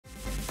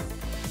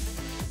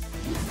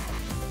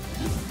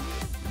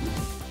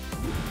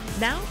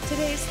Now,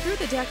 today's Through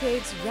the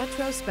Decades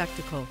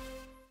Retrospectacle.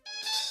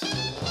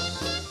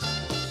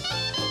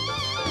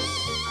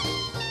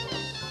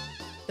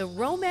 The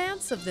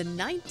romance of the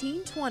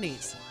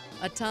 1920s,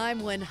 a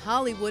time when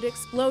Hollywood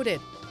exploded,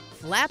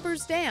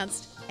 flappers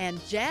danced, and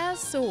jazz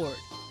soared.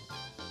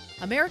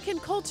 American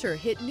culture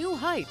hit new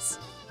heights,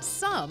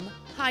 some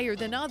higher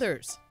than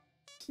others.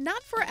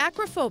 Not for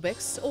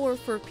acrophobics or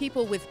for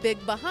people with big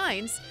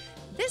behinds,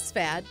 this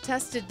fad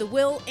tested the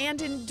will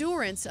and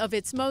endurance of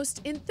its most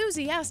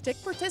enthusiastic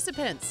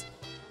participants.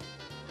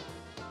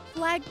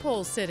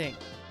 Flagpole sitting.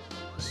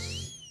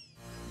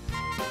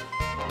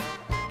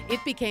 It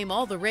became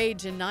all the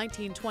rage in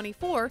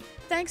 1924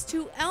 thanks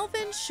to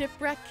Alvin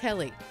 "Shipwreck"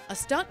 Kelly, a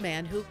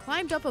stuntman who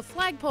climbed up a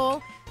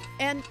flagpole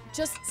and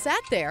just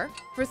sat there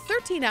for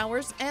 13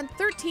 hours and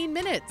 13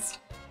 minutes.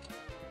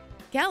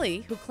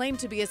 Kelly, who claimed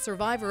to be a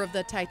survivor of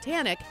the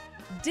Titanic,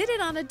 did it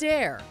on a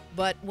dare,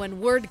 but when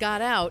word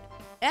got out,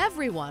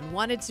 everyone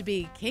wanted to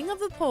be king of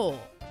the pole.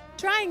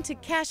 Trying to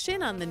cash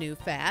in on the new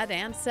fad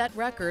and set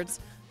records,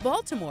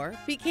 Baltimore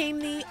became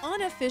the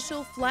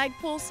unofficial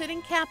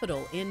flagpole-sitting capital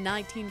in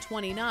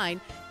 1929,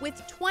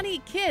 with 20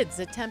 kids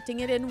attempting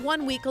it in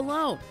 1 week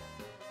alone.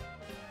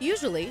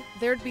 Usually,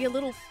 there'd be a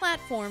little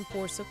platform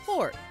for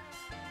support.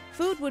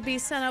 Food would be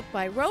sent up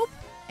by rope,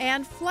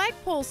 and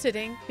flagpole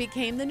sitting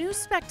became the new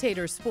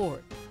spectator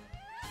sport.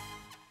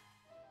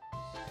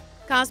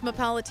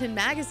 Cosmopolitan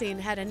magazine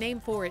had a name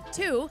for it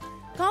too,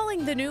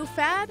 calling the new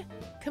fad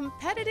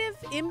competitive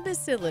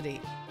imbecility.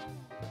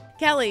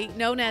 Kelly,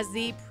 known as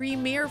the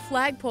premier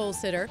flagpole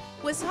sitter,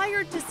 was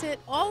hired to sit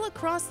all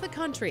across the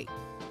country.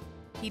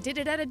 He did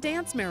it at a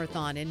dance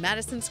marathon in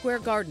Madison Square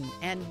Garden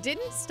and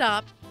didn't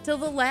stop till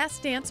the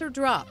last dancer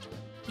dropped.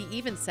 He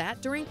even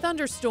sat during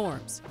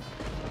thunderstorms.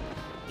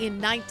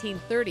 In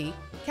 1930,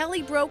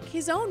 Kelly broke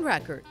his own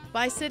record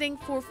by sitting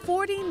for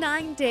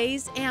 49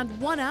 days and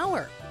 1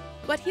 hour.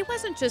 But he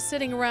wasn't just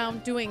sitting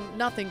around doing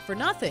nothing for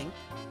nothing.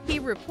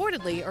 He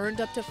reportedly earned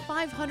up to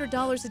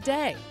 $500 a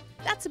day.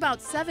 That's about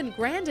 $7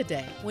 grand a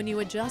day when you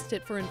adjust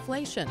it for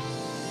inflation.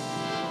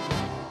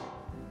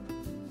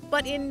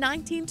 But in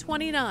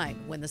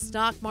 1929, when the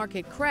stock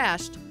market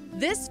crashed,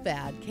 this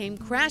fad came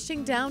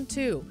crashing down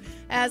too,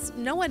 as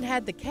no one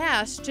had the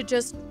cash to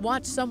just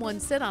watch someone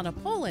sit on a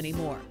pole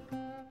anymore.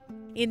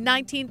 In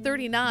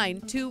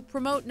 1939, to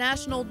promote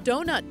National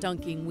Donut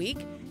Dunking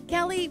Week,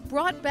 Kelly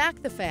brought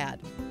back the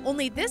fad,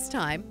 only this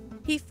time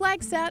he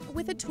flag sat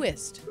with a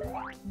twist,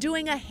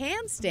 doing a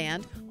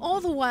handstand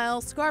all the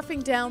while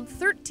scarfing down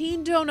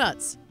 13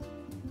 donuts.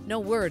 No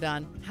word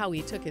on how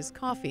he took his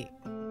coffee.